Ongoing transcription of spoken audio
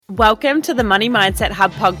Welcome to the Money Mindset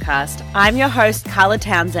Hub podcast. I'm your host, Carla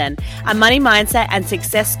Townsend, a money mindset and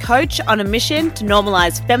success coach on a mission to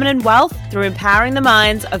normalize feminine wealth through empowering the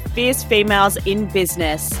minds of fierce females in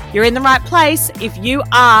business. You're in the right place if you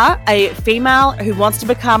are a female who wants to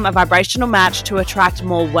become a vibrational match to attract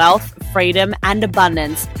more wealth, freedom, and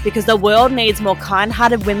abundance, because the world needs more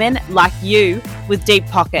kind-hearted women like you with deep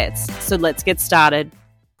pockets. So let's get started.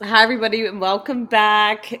 Hi, everybody, and welcome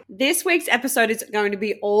back. This week's episode is going to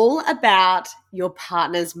be all about your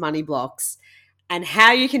partner's money blocks and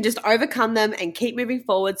how you can just overcome them and keep moving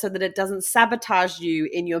forward so that it doesn't sabotage you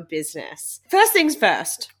in your business. First things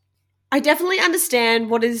first, I definitely understand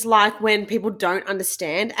what it's like when people don't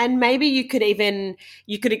understand, and maybe you could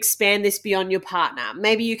expand this beyond your partner.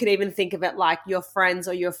 Maybe you could even think of it like your friends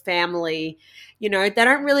or your family. You know, they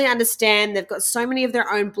don't really understand. They've got so many of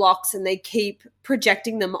their own blocks and they keep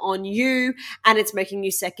projecting them on you, and it's making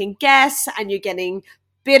you second guess, and you're getting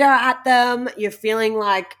bitter at them. You're feeling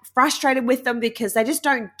like frustrated with them because they just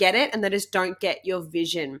don't get it and they just don't get your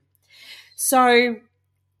vision. So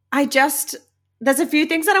there's a few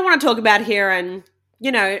things that I want to talk about here, and,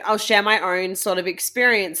 you know, I'll share my own sort of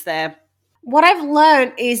experience there. What I've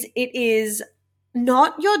learned is it is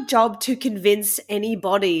not your job to convince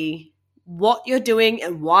anybody what you're doing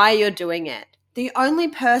and why you're doing it. The only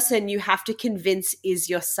person you have to convince is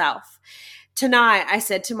yourself. Tonight, I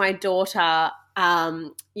said to my daughter,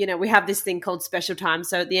 we have this thing called special time.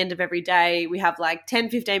 So at the end of every day, we have like 10,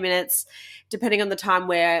 15 minutes, depending on the time,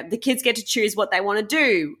 where the kids get to choose what they want to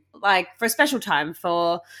do, like for a special time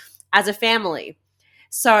as a family.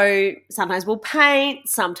 So sometimes we'll paint,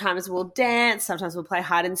 sometimes we'll dance, sometimes we'll play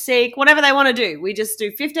hide and seek, whatever they want to do. We just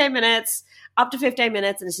do 15 minutes, up to 15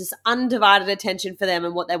 minutes, and it's just undivided attention for them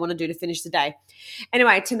and what they want to do to finish the day.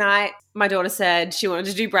 Anyway, tonight, my daughter said she wanted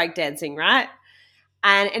to do breakdancing, right?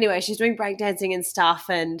 And anyway, she's doing breakdancing and stuff.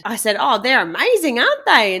 And I said, oh, they're amazing, aren't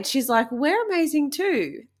they? And she's like, we're amazing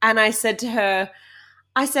too. And I said to her,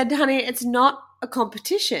 honey, it's not a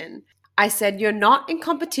competition. I said, you're not in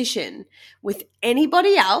competition with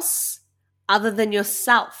anybody else other than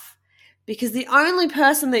yourself, because the only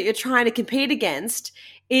person that you're trying to compete against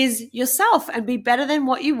is yourself and be better than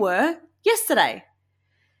what you were yesterday.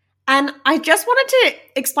 And I just wanted to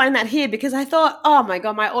explain that here because I thought, oh my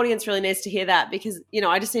God, my audience really needs to hear that, because, you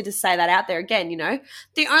know, I just need to say that out there again. You know,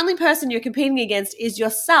 the only person you're competing against is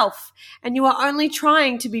yourself, and you are only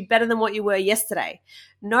trying to be better than what you were yesterday.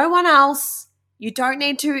 No one else. You don't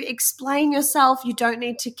need to explain yourself. You don't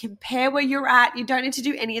need to compare where you're at. You don't need to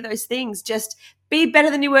do any of those things. Just be better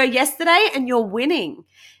than you were yesterday and you're winning.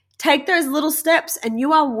 Take those little steps and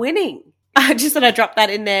you are winning. I just thought I'd drop that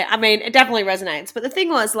in there. I mean, it definitely resonates. But the thing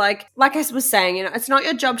was, like I was saying, you know, it's not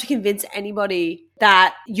your job to convince anybody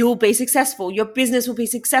that you'll be successful. Your business will be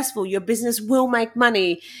successful. Your business will make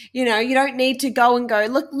money. You know, you don't need to go,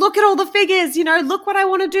 look at all the figures, you know, look what I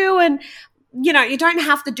want to do. And, you know, you don't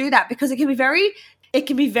have to do that, because it can be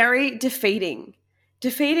very defeating.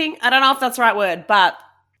 Defeating, I don't know if that's the right word, but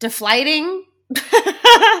deflating.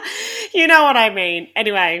 You know what I mean.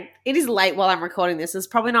 Anyway, it is late while I'm recording this. It's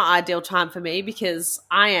probably not ideal time for me because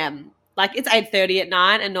it's 8:30 at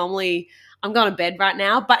night and normally I'm going to bed right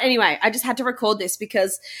now. But anyway, I just had to record this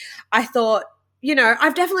because I thought, you know,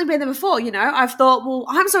 I've definitely been there before. You know, I've thought, well,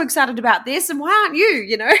 I'm so excited about this, and why aren't you?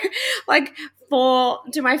 You know, like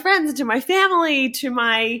to my friends, to my family, to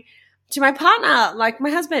my partner, like my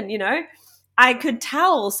husband, you know. I could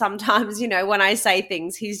tell sometimes, you know, when I say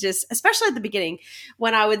things, he's just, especially at the beginning,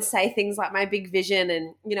 when I would say things like my big vision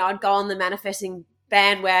and, you know, I'd go on the manifesting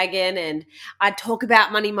bandwagon and I'd talk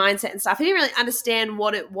about money mindset and stuff. He didn't really understand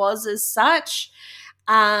what it was as such,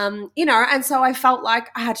 you know, and so I felt like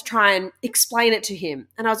I had to try and explain it to him.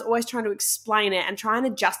 And I was always trying to explain it and trying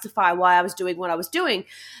to justify why I was doing what I was doing.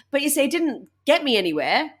 But you see, it didn't get me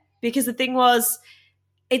anywhere, because the thing was,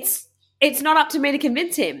 it's not up to me to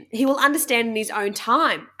convince him. He will understand in his own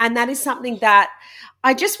time. And that is something that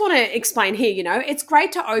I just want to explain here. You know, it's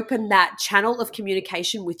great to open that channel of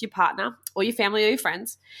communication with your partner or your family or your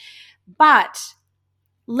friends, but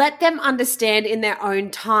let them understand in their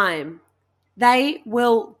own time. They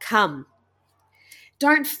will come.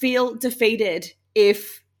 Don't feel defeated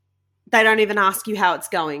if they don't even ask you how it's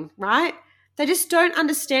going, right? They just don't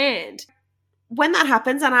understand. When that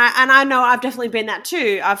happens, and I know I've definitely been that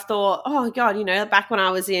too. I've thought, oh God, you know, back when I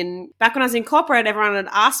was in corporate, everyone had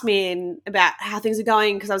asked me about how things are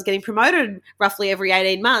going because I was getting promoted roughly every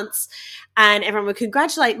 18 months, and everyone would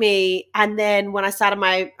congratulate me. And then when I started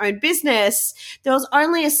my own business, there was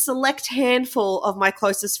only a select handful of my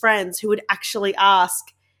closest friends who would actually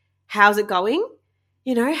ask, "How's it going?"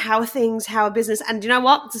 how are things, how are business? And you know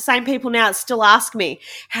what? It's the same people now that still ask me,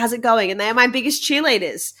 how's it going? And they are my biggest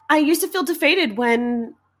cheerleaders. I used to feel defeated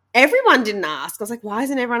when everyone didn't ask. I was like, why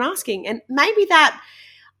isn't everyone asking? And maybe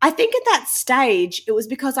I think at that stage, it was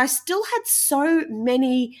because I still had so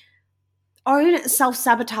many own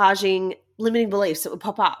self-sabotaging limiting beliefs that would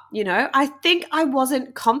pop up. I think I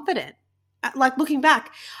wasn't confident. Like looking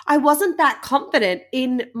back, I wasn't that confident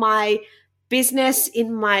in my business,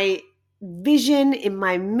 in my vision, in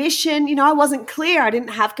my mission. I wasn't clear. I didn't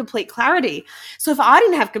have complete clarity. So if I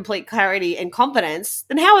didn't have complete clarity and confidence,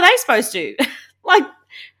 then how are they supposed to?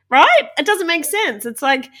 Right? It doesn't make sense. It's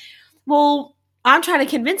like, well, I'm trying to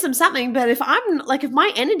convince them something, but if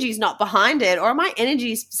my energy's not behind it, or my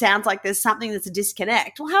energy sounds like there's something that's a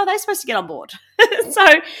disconnect, well, how are they supposed to get on board? So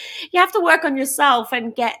you have to work on yourself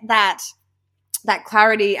and get that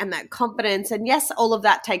clarity and that confidence. And yes, all of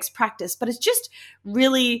that takes practice, but it's just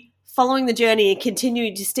really following the journey and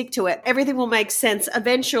continuing to stick to it. Everything will make sense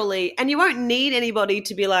eventually. And you won't need anybody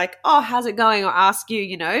to be like, oh, how's it going? Or ask you,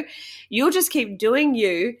 you'll just keep doing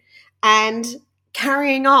you and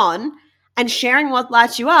carrying on and sharing what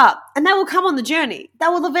lights you up. And they will come on the journey. They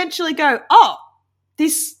will eventually go, oh,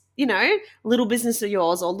 this, little business of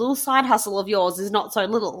yours or little side hustle of yours is not so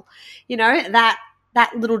little,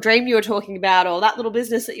 that little dream you were talking about, or that little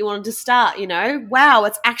business that you wanted to start, wow,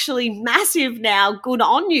 it's actually massive now. Good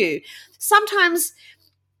on you. Sometimes,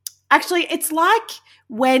 actually, it's like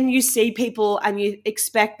when you see people and you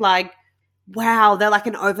expect wow, they're like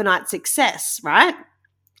an overnight success, right?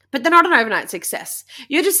 But they're not an overnight success.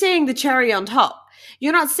 You're just seeing the cherry on top.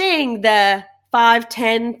 You're not seeing the 5,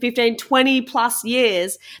 10, 15, 20 plus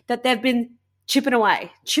years that they've been chipping away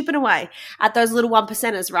at those little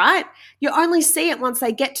 1%ers, right? You only see it once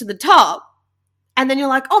they get to the top. And then you're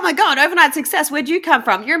like, oh my God, overnight success. Where'd you come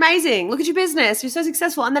from? You're amazing. Look at your business. You're so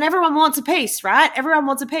successful. And then everyone wants a piece, right? Everyone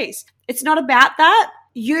wants a piece. It's not about that.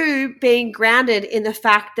 You being grounded in the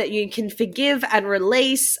fact that you can forgive and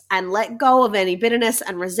release and let go of any bitterness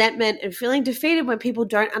and resentment and feeling defeated when people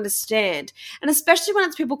don't understand. And especially when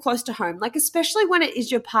it's people close to home, especially when it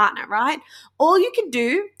is your partner, right? All you can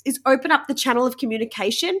do is open up the channel of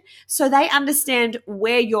communication so they understand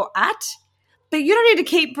where you're at. But you don't need to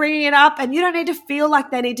keep bringing it up, and you don't need to feel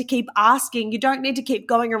like they need to keep asking. You don't need to keep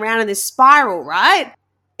going around in this spiral, right?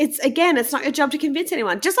 It's not your job to convince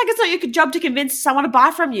anyone. Just like it's not your job to convince someone to buy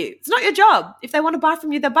from you. It's not your job. If they want to buy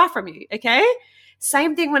from you, they'll buy from you, okay?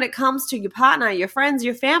 Same thing when it comes to your partner, your friends,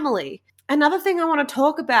 your family. Another thing I want to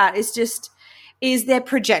talk about is their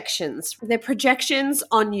projections. Their projections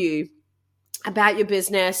on you about your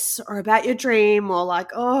business or about your dream, or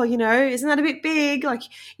isn't that a bit big?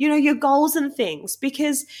 Your goals and things,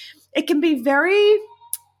 because it can be very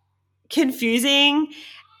confusing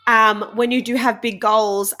when you do have big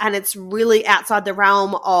goals and it's really outside the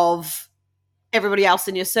realm of everybody else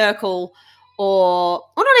in your circle, or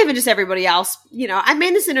not even just everybody else. I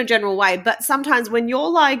mean this in a general way, but sometimes when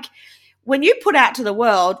you put out to the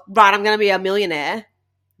world, right, I'm going to be a millionaire,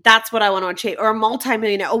 that's what I want to achieve, or a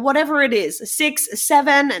multimillionaire, or whatever it is, a 6, a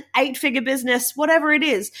 7, an 8-figure business, whatever it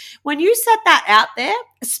is. When you set that out there,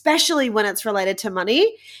 especially when it's related to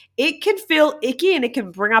money, it can feel icky and it can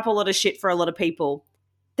bring up a lot of shit for a lot of people.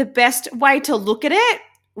 The best way to look at it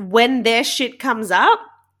when their shit comes up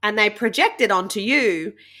and they project it onto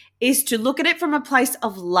you is to look at it from a place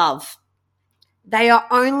of love. They are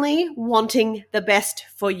only wanting the best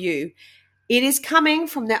for you. It is coming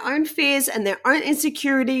from their own fears and their own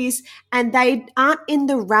insecurities, and they aren't in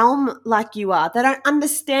the realm like you are. They don't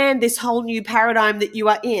understand this whole new paradigm that you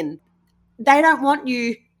are in. They don't want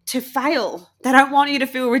you to fail. They don't want you to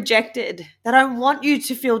feel rejected. They don't want you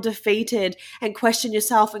to feel defeated and question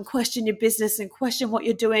yourself and question your business and question what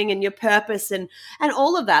you're doing and your purpose and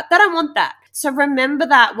all of that. They don't want that. So remember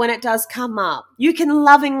that when it does come up, you can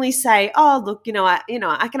lovingly say, oh, look,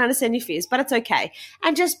 I can understand your fears, but it's okay.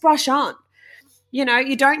 And just brush on. You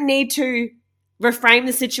don't need to reframe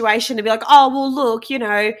the situation and be like, oh, well, look,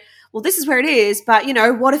 this is where it is, but,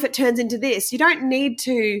 what if it turns into this? You don't need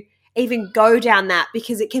to even go down that,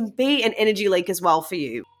 because it can be an energy leak as well for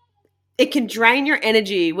you. It can drain your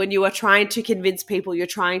energy when you are trying to convince people, you're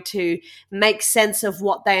trying to make sense of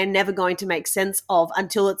what they are never going to make sense of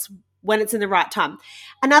when it's in the right time.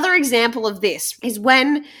 Another example of this is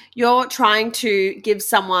when you're trying to give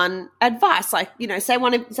someone advice, say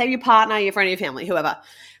your partner, your friend, your family, whoever.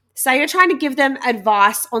 Say you're trying to give them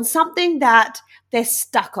advice on something that they're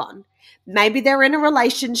stuck on. Maybe they're in a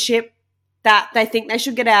relationship that they think they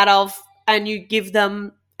should get out of, and you give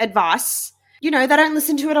them advice they don't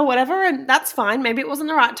listen to it or whatever, and that's fine. Maybe it wasn't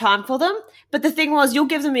the right time for them. But the thing was, you'll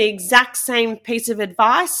give them the exact same piece of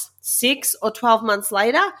advice 6 or 12 months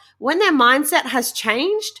later. When their mindset has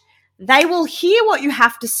changed, they will hear what you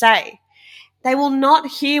have to say. They will not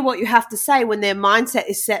hear what you have to say when their mindset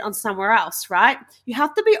is set on somewhere else, right? You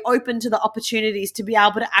have to be open to the opportunities to be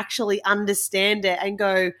able to actually understand it and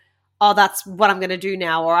go, oh, that's what I'm going to do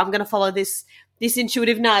now, or I'm going to follow this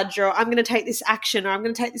intuitive nudge, or I'm going to take this action, or I'm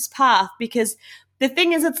going to take this path. Because the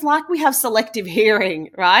thing is, it's like we have selective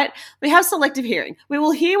hearing, right? We have selective hearing. We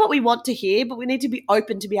will hear what we want to hear, but we need to be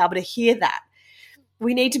open to be able to hear that.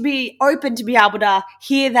 We need to be open to be able to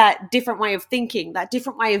hear that different way of thinking, that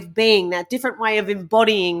different way of being, that different way of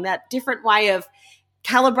embodying, that different way of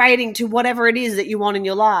calibrating to whatever it is that you want in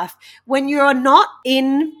your life. When you're not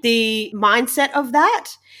in the mindset of that,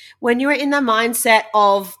 when you're in the mindset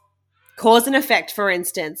of cause and effect, for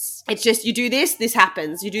instance, it's just you do this, this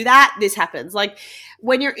happens. You do that, this happens. Like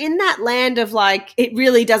when you're in that land of like, it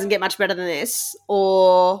really doesn't get much better than this,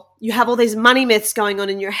 or you have all these money myths going on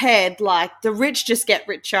in your head, like the rich just get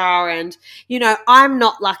richer and, I'm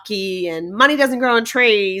not lucky and money doesn't grow on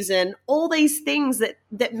trees and all these things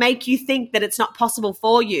that make you think that it's not possible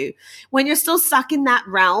for you. When you're still stuck in that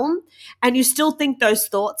realm and you still think those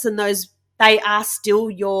thoughts and they are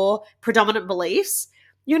still your predominant beliefs,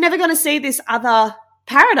 you're never going to see this other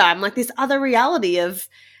paradigm, like this other reality of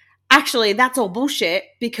actually that's all bullshit,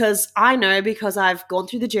 because I know, because I've gone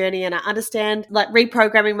through the journey and I understand like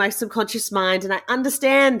reprogramming my subconscious mind, and I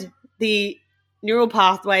understand the neural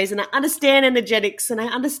pathways and I understand energetics and I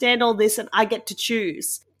understand all this, and I get to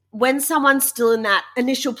choose. When someone's still in that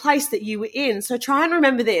initial place that you were in. So try and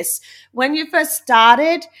remember this. When you first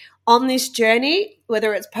started on this journey,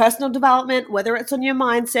 whether it's personal development, whether it's on your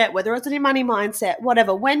mindset, whether it's on your money mindset,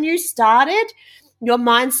 whatever, when you started, your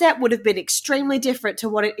mindset would have been extremely different to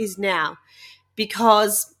what it is now.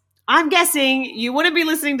 Because I'm guessing you wouldn't be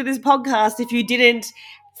listening to this podcast if you didn't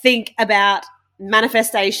think about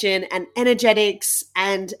manifestation and energetics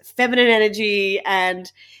and feminine energy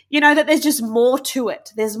and, that there's just more to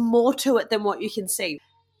it. There's more to it than what you can see.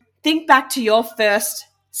 Think back to your first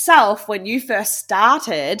self when you first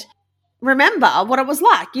started. Remember what it was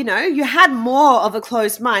like. You had more of a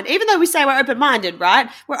closed mind. Even though we say we're open-minded, right?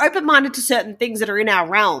 We're open-minded to certain things that are in our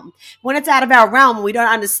realm. When it's out of our realm, we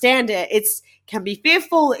don't understand it. It can be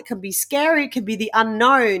fearful. It can be scary. It can be the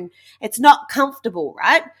unknown. It's not comfortable,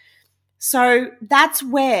 right? So that's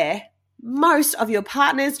where most of your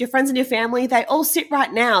partners, your friends and your family, they all sit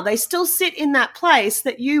right now. They still sit in that place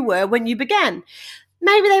that you were when you began.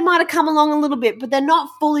 Maybe they might have come along a little bit, but they're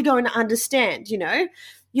not fully going to understand,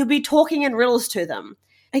 You'll be talking in riddles to them.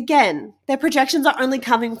 Again, their projections are only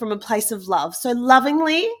coming from a place of love. So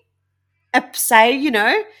lovingly say,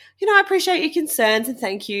 I appreciate your concerns and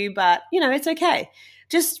thank you, but, it's okay.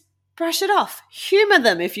 Just brush it off. Humor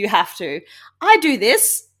them if you have to. I do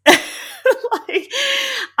this.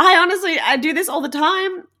 I do this all the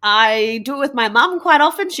time. I do it with my mum quite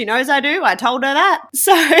often. She knows I do. I told her that.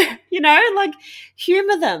 So,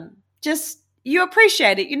 humor them. Just, you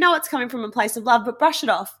appreciate it. You know it's coming from a place of love, but brush it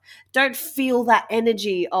off. Don't feel that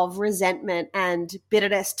energy of resentment and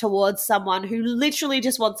bitterness towards someone who literally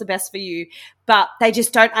just wants the best for you, but they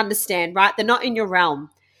just don't understand, right? They're not in your realm.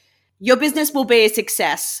 Your business will be a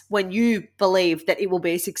success when you believe that it will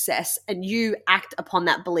be a success and you act upon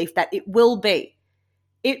that belief that it will be.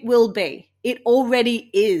 It will be. It already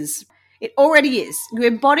is. It already is. You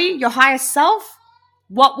embody your highest self.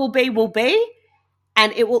 What will be.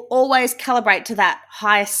 And it will always calibrate to that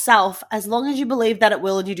highest self as long as you believe that it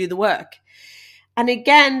will and you do the work. And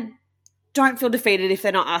again, don't feel defeated if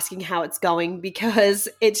they're not asking how it's going, because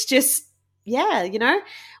it's just,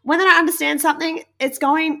 when they don't understand something, it's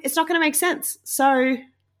not going to make sense. So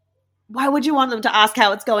why would you want them to ask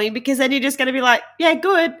how it's going? Because then you're just going to be like, yeah,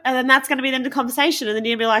 good. And then that's going to be the end of the conversation. And then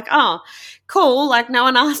you're going to be like, oh, cool. Like no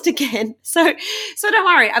one asked again. So don't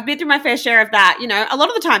worry. I've been through my fair share of that. A lot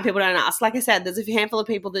of the time people don't ask. Like I said, there's a handful of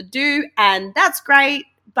people that do, and that's great.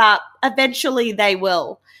 But eventually they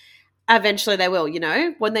will.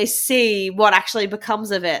 When they see what actually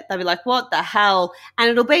becomes of it, they'll be like, what the hell? And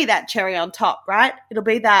it'll be that cherry on top, right? It'll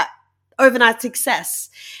be that overnight success,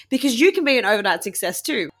 because you can be an overnight success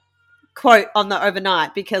too. Quote on the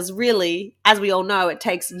overnight, because really, as we all know, it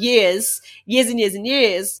takes years and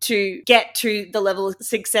years to get to the level of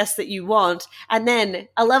success that you want. And then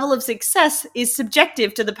a level of success is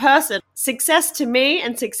subjective to the person. Success to me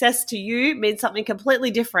and success to you means something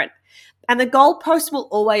completely different. And the goalpost will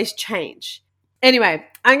always change. Anyway,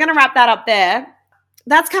 I'm going to wrap that up there.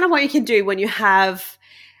 That's kind of what you can do when you have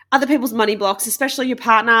other people's money blocks, especially your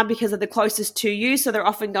partner, because they're the closest to you. So they're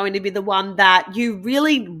often going to be the one that you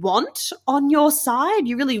really want on your side.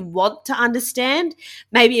 You really want to understand,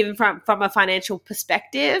 maybe even from a financial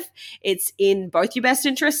perspective. It's in both your best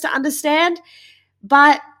interests to understand,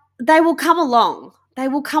 but they will come along. They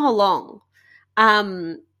will come along.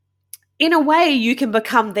 In a way, you can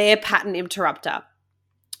become their pattern interrupter.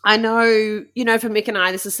 I know, for Mick and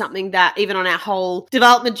I, this is something that even on our whole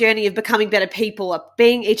development journey of becoming better people, of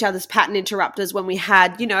being each other's pattern interrupters when we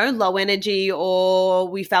had, low energy, or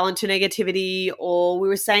we fell into negativity, or we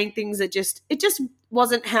were saying things that it just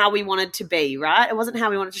wasn't how we wanted to be, right? It wasn't how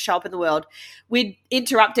we wanted to show up in the world. We'd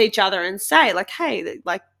interrupt each other and say like, hey,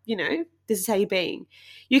 this is how you're being.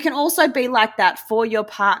 You can also be like that for your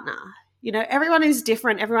partner. Everyone is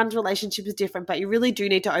different. Everyone's relationship is different, but you really do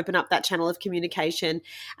need to open up that channel of communication.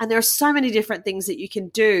 And there are so many different things that you can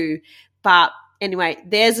do. But anyway,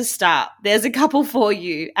 there's a start. There's a couple for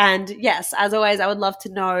you. And yes, as always, I would love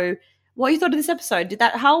to know what you thought of this episode. Did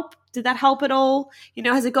that help? Did that help at all?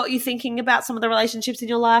 Has it got you thinking about some of the relationships in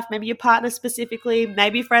your life, maybe your partner specifically,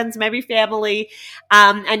 maybe friends, maybe family,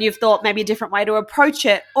 and you've thought maybe a different way to approach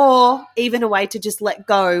it, or even a way to just let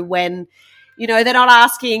go when they're not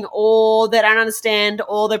asking, or they don't understand,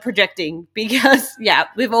 or they're projecting, because, yeah,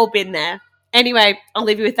 we've all been there. Anyway, I'll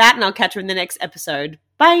leave you with that, and I'll catch you in the next episode.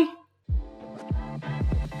 Bye.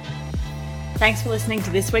 Thanks for listening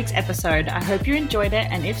to this week's episode. I hope you enjoyed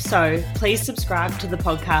it, and if so, please subscribe to the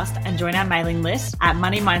podcast and join our mailing list at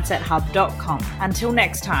moneymindset.hub.com. Until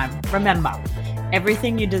next time, remember,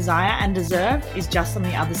 everything you desire and deserve is just on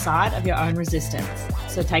the other side of your own resistance.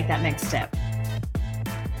 So take that next step.